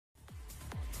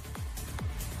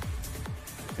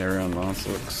Area on Lance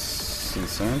looks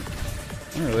insane.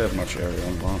 I don't really have much area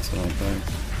on Lance, I don't think.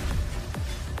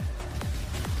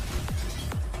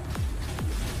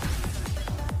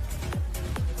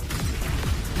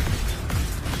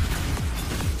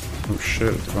 Oh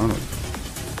shit, it's running.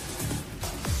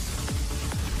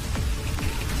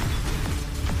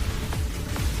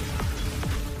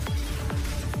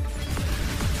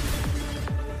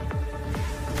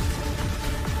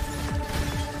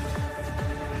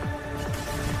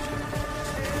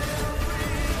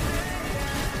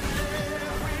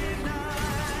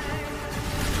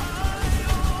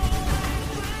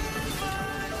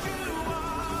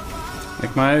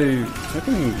 Like my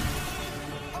fucking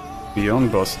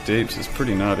Beyond boss deeps is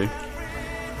pretty nutty.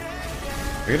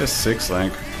 I get a 6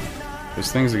 rank,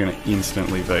 those things are gonna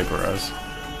instantly vaporize.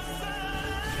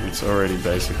 It's already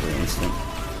basically instant.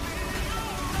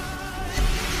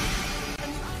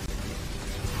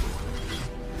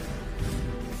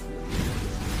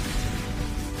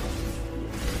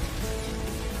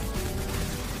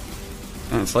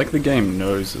 And it's like the game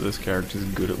knows that this character's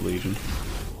good at Legion.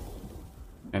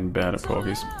 And bad at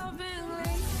Poggies.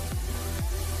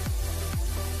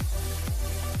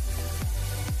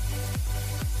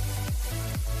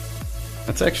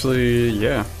 That's actually,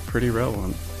 yeah, pretty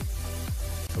relevant.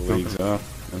 The leagues are,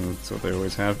 and that's what they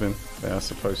always have been. They are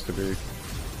supposed to be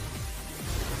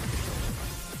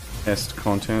test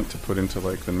content to put into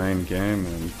like the main game,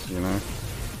 and you know,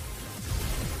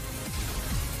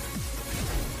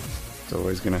 it's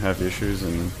always going to have issues,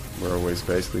 and we're always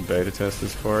basically beta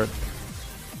testers for it.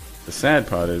 The sad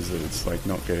part is that it's like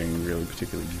not getting really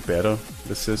particularly better,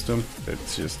 the system.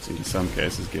 It's just in some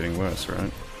cases getting worse,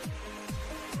 right?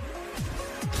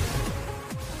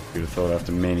 You'd have thought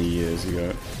after many years you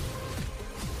got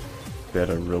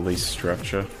better release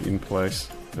structure in place,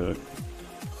 but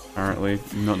apparently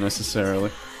not necessarily.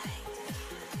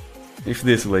 If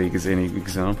this league is any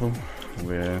example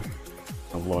where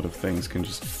a lot of things can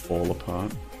just fall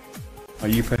apart. Are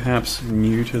you perhaps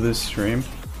new to this stream?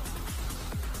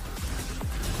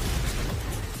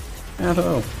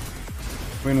 Mathil!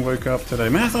 Quinn woke up today.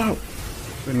 Mathil!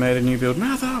 Quinn made a new build.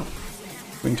 Mathil!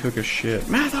 Quinn took a shit.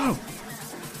 Mathil!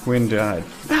 Quinn died.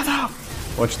 Mathil!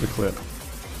 Watch the clip.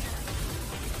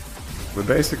 We're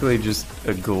basically just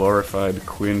a glorified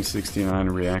Quinn 69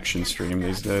 reaction stream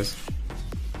these days.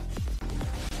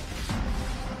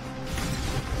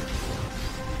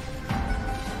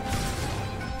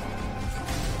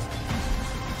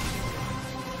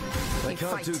 I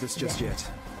can't do this just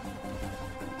yet.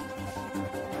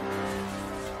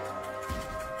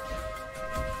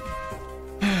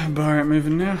 Bar ain't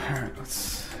moving now. Alright,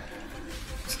 let's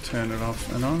turn it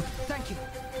off and on. Thank you.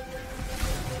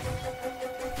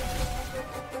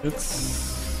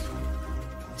 It's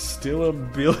still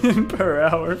 1 billion per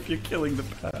hour if you're killing the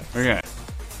pack. Okay.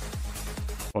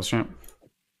 PauseChamp.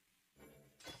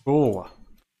 Cool.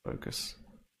 Focus.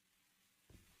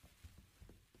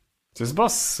 This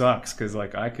boss sucks because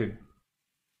like I could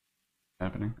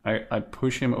happening. I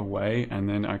push him away and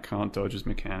then I can't dodge his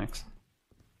mechanics.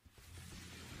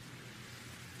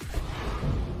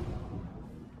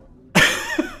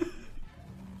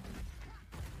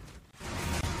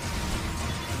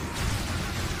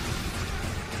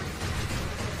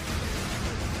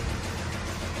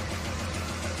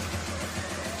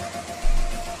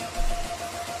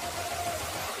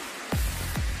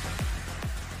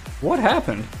 What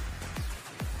happened?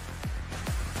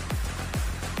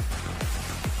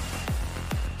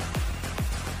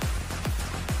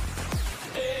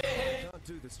 Can't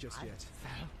do this just yet.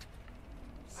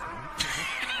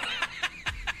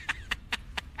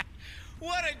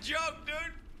 What a joke, dude!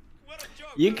 What a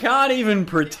joke! You can't even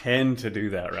pretend to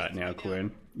do that right now,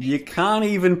 Quinn. You can't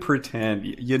even pretend.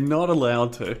 You're not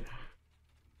allowed to.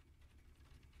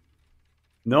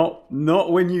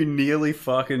 Not when you nearly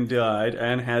fucking died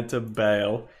and had to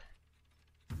bail.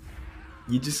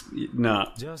 You just nah.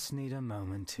 Just need a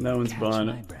moment to No one's catch buying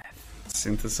my it. breath.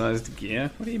 Synthesized gear?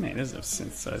 What do you mean? There's no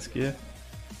synthesized gear.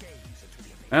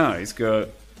 Oh, he's got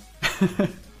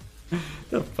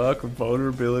the fuck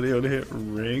vulnerability on hit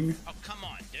ring. Oh, come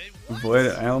on, dude. What?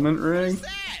 Avoid ailment ring. What's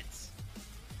that?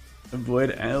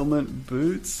 Avoid ailment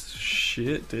boots.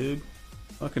 Shit, dude.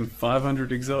 Fucking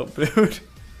 500 exalt build.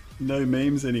 No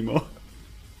memes anymore.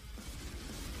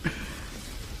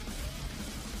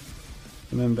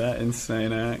 And then that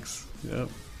insane axe. Yep.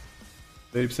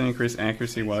 30% increase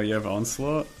accuracy while you have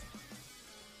onslaught.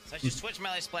 So I should switch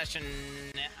melee splash and...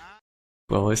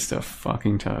 Ballista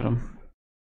fucking totem.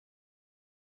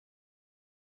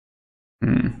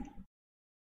 Okay,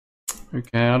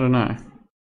 I don't know. I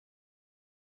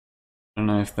don't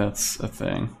know if that's a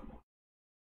thing.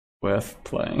 Worth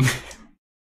playing.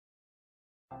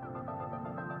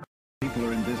 People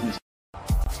are in business.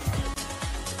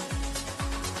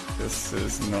 This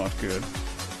is not good.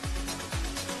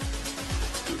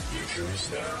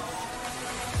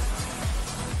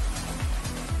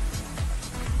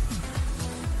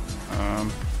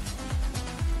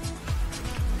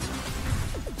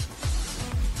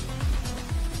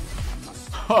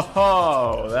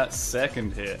 Oh, that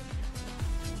second hit.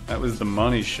 That was the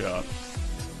money shot.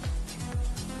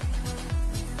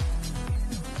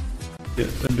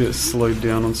 Get a bit slowed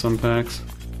down on some packs.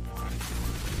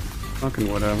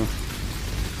 Fucking whatever.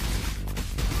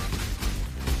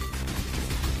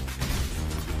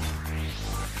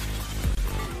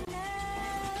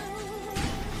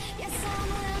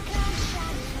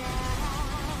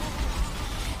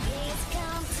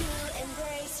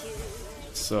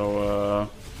 So,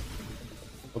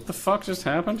 what the fuck just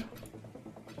happened?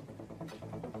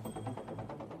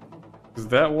 Because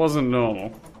that wasn't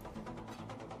normal.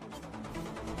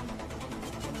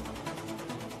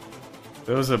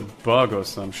 There was a bug or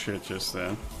some shit just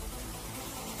then.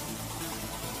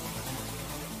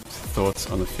 Thoughts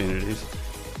on affinities?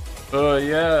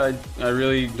 Yeah, I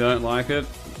really don't like it.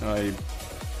 I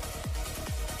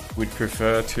would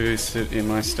prefer to sit in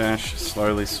my stash,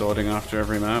 slowly sorting after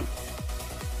every map.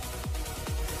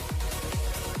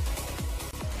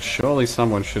 Surely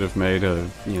someone should have made a,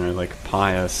 you know, like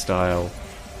Pyre style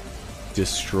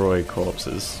destroy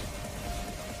corpses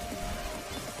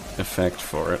effect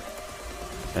for it.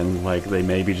 And like they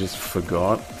maybe just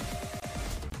forgot.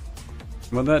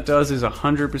 What that does is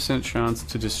 100% chance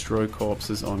to destroy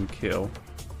corpses on kill.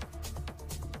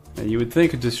 Now, you would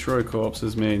think a destroy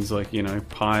corpses means like, you know,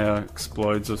 Pyre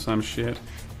explodes or some shit.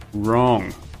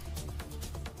 Wrong.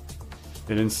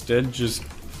 It instead just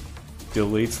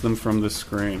deletes them from the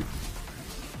screen.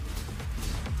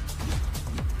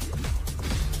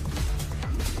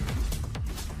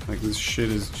 Like this shit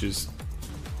is just...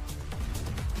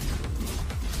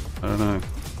 I don't know.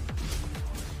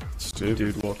 Stupid.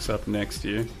 Dude walks up next to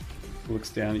you, looks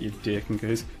down at your dick and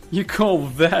goes, "You call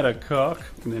that a cock?"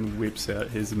 And then whips out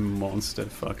his monster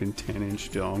fucking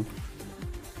 10-inch dong.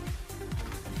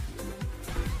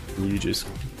 And you just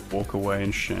walk away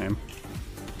in shame.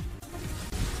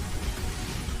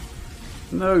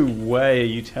 No way are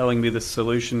you telling me the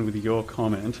solution with your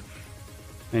comment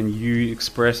and you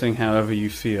expressing however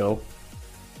you feel.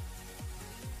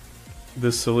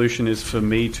 The solution is for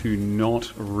me to not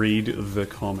read the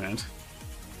comment.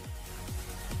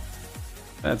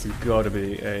 That's gotta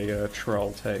be a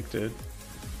troll take, dude.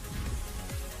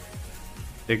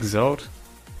 Exalt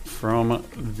from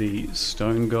the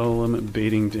stone golem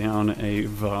beating down a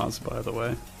vase, by the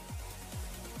way.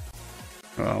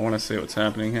 Oh, I want to see what's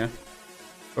happening here.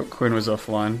 But Quinn was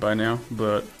offline by now,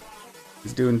 but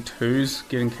he's doing twos,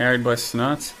 getting carried by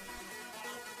Snuts.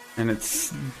 And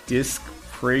it's Disc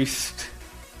Priest.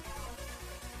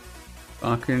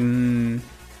 Fucking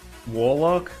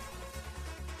Warlock.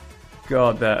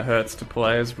 God, that hurts to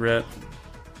play as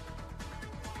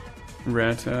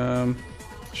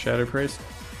Shadow Priest.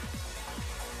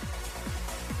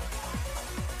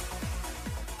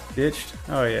 Ditched?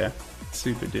 Oh yeah,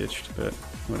 super ditched, but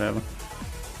whatever.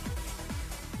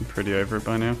 I'm pretty over it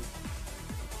by now.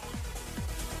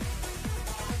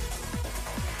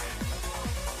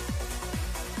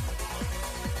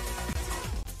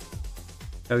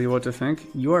 Tell you what to think.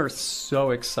 You are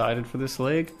so excited for this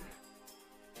league.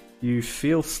 You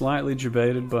feel slightly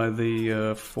debated by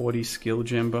the 40 skill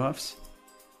gem buffs.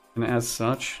 And as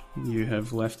such, you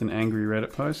have left an angry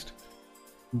Reddit post.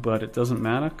 But it doesn't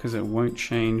matter, because it won't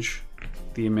change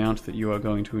the amount that you are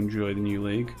going to enjoy the new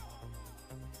league.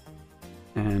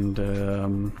 And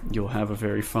you'll have a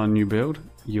very fun new build,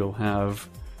 you'll have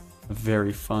a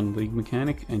very fun league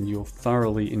mechanic, and you'll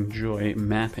thoroughly enjoy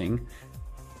mapping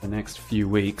the next few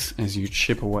weeks as you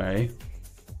chip away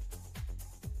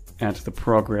at the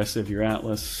progress of your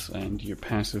Atlas and your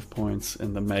passive points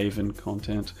and the Maven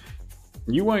content.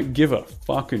 You won't give a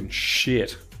fucking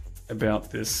shit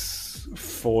about this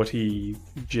 40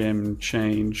 gem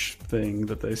change thing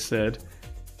that they said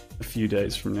a few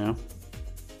days from now.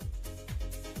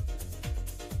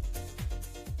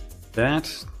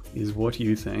 That is what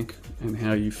you think and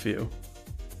how you feel.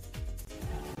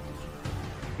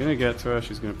 Gonna get to her,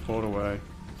 she's gonna port away.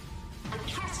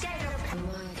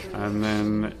 And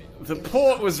then the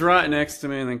port was right next to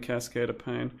me, and then Cascade of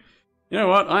Pain. You know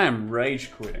what? I am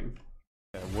rage quitting.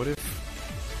 Yeah, what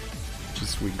if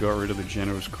just we got rid of the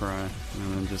General's Cry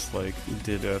and then just like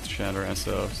did Earth Shatter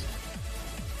ourselves?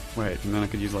 Wait, and then I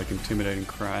could use like Intimidating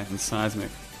Cry and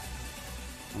Seismic.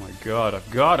 Oh my god,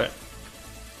 I've got it!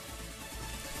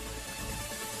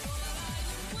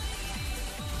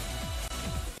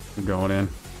 We're going in.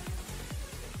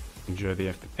 Enjoy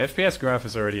the FPS graph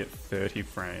is already at 30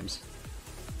 frames.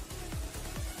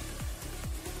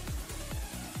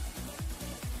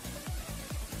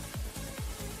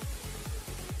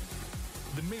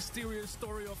 The mysterious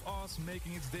story of Oz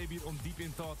making its debut on Deep in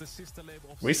Thought, the sister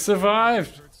label of We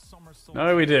survived!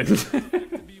 No, we didn't.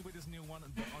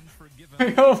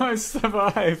 We almost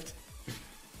survived!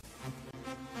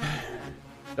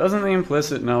 Doesn't the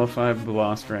implicit nullify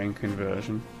blast rank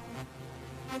conversion?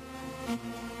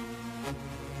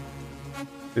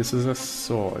 This is a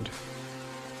sword.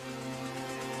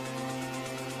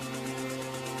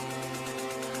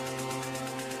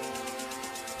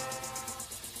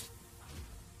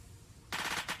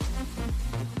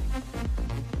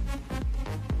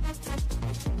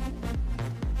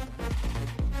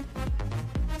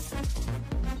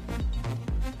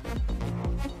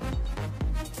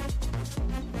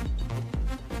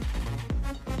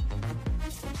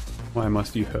 Why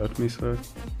must you hurt me so?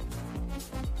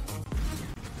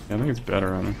 Yeah, I think it's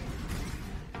better on him.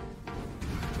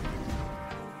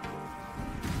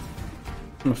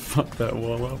 I'm gonna fuck that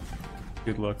wall up.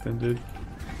 Good luck then, dude.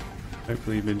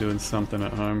 Hopefully you've been doing something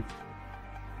at home.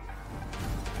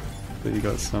 That you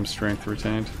got some strength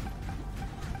retained.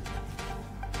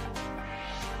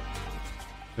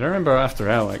 Did I remember after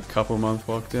our like couple month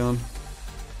lockdown?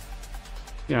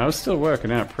 Yeah, I was still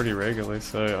working out pretty regularly,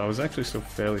 so I was actually still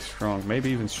fairly strong.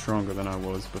 Maybe even stronger than I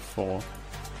was before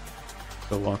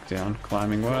the lockdown,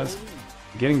 climbing wise.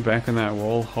 Getting back on that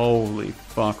wall, holy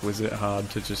fuck was it hard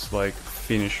to just like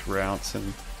finish routes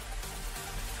and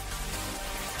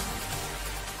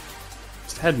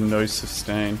just had no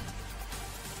sustain.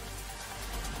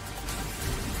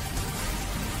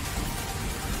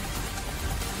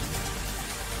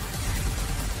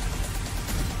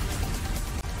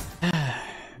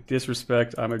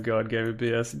 Disrespect, I'm a god gamer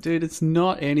BS. Dude, it's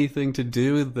not anything to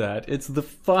do with that. It's the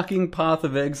fucking Path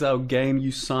of Exile game you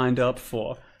signed up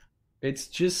for. It's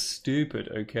just stupid,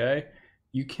 okay?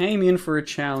 You came in for a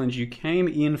challenge, you came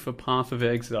in for Path of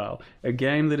Exile. A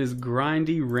game that is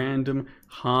grindy, random,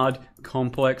 hard,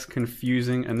 complex,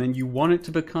 confusing, and then you want it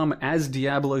to become as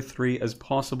Diablo 3 as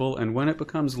possible, and when it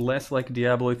becomes less like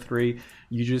Diablo 3,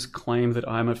 you just claim that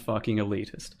I'm a fucking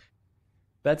elitist.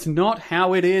 That's not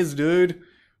how it is, dude.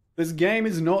 This game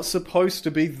is not supposed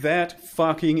to be that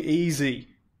fucking easy.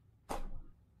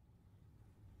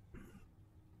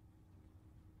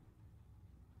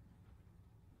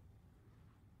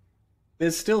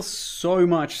 There's still so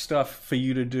much stuff for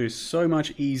you to do, so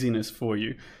much easiness for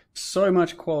you, so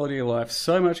much quality of life,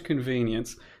 so much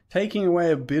convenience, taking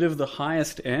away a bit of the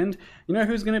highest end. You know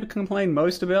who's going to complain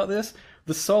most about this?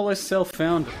 The solo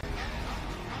self-founder.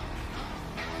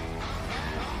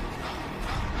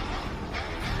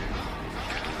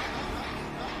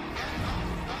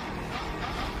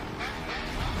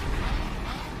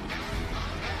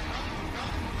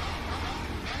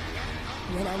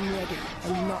 When I'm ready,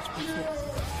 and not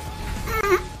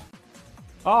before.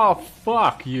 Oh,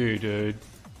 fuck you, dude.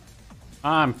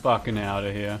 I'm fucking out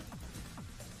of here.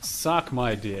 Suck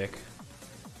my dick.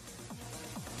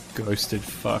 Ghosted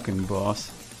fucking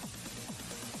boss.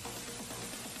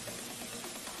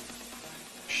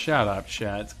 Shut up,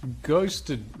 chat.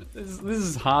 Ghosted. This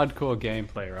is hardcore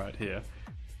gameplay right here.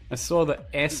 I saw the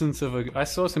essence of a. I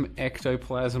saw some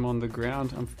ectoplasm on the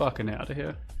ground. I'm fucking out of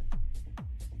here.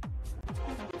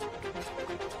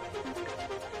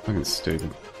 Fucking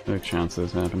stupid. No chance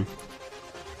of this happening.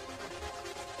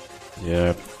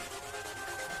 Yep.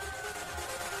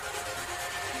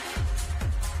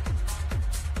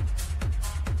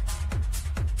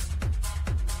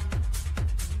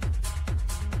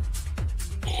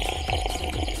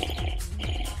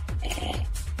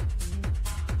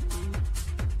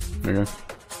 There you go.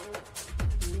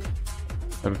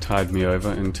 That would tide me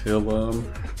over until,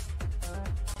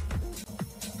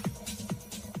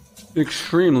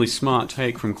 extremely smart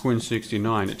take from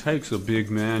Quinn69. It takes a big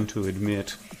man to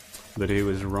admit that he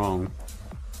was wrong.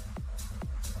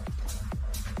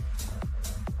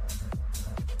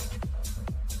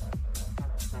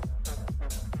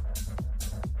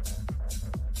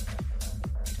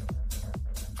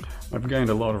 I've gained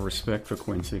a lot of respect for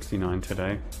Quinn69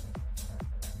 today.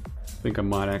 I think I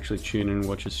might actually tune in and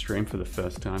watch his stream for the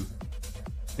first time.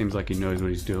 Seems like he knows what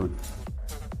he's doing.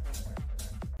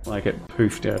 Like it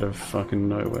poofed out of fucking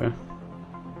nowhere.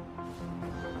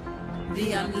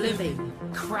 The unliving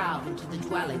crowd the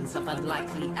dwellings of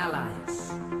unlikely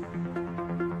allies.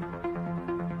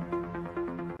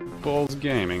 Balls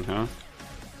gaming, huh?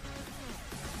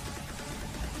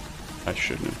 I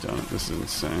shouldn't have done it. This is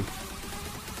insane.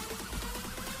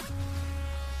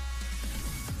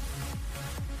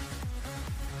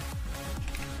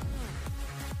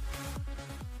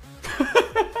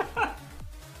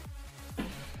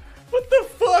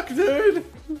 dude?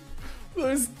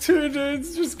 Those two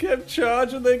dudes just kept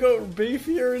charging, they got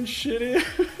beefier and shittier.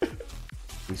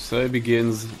 And so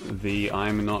begins the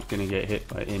I'm not gonna get hit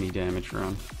by any damage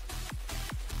run.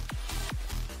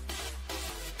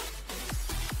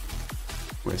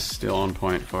 We're still on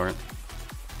point for it.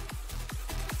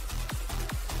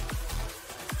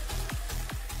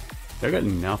 I got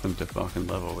nothing to fucking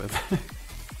level with.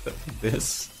 Except for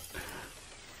this.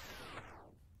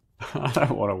 I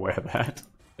don't want to wear that.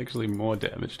 Actually more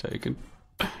damage taken.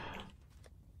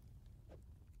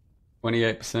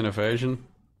 28% evasion?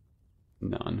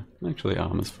 None. Actually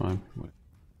armor's fine.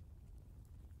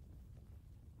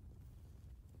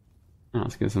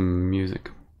 Let's get some music.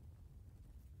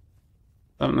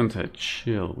 Something to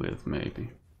chill with, maybe.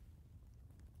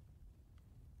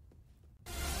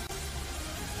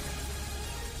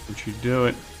 Don't you do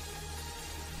it.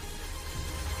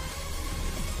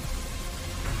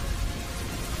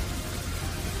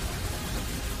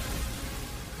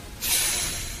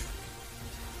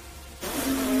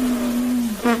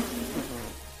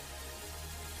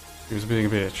 He was being a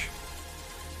bitch.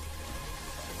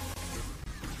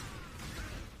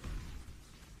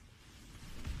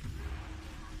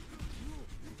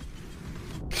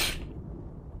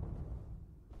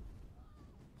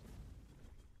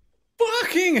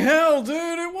 Fucking hell,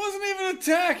 dude! It wasn't even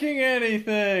attacking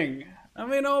anything! I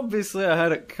mean, obviously I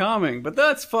had it coming, but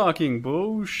that's fucking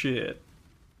bullshit.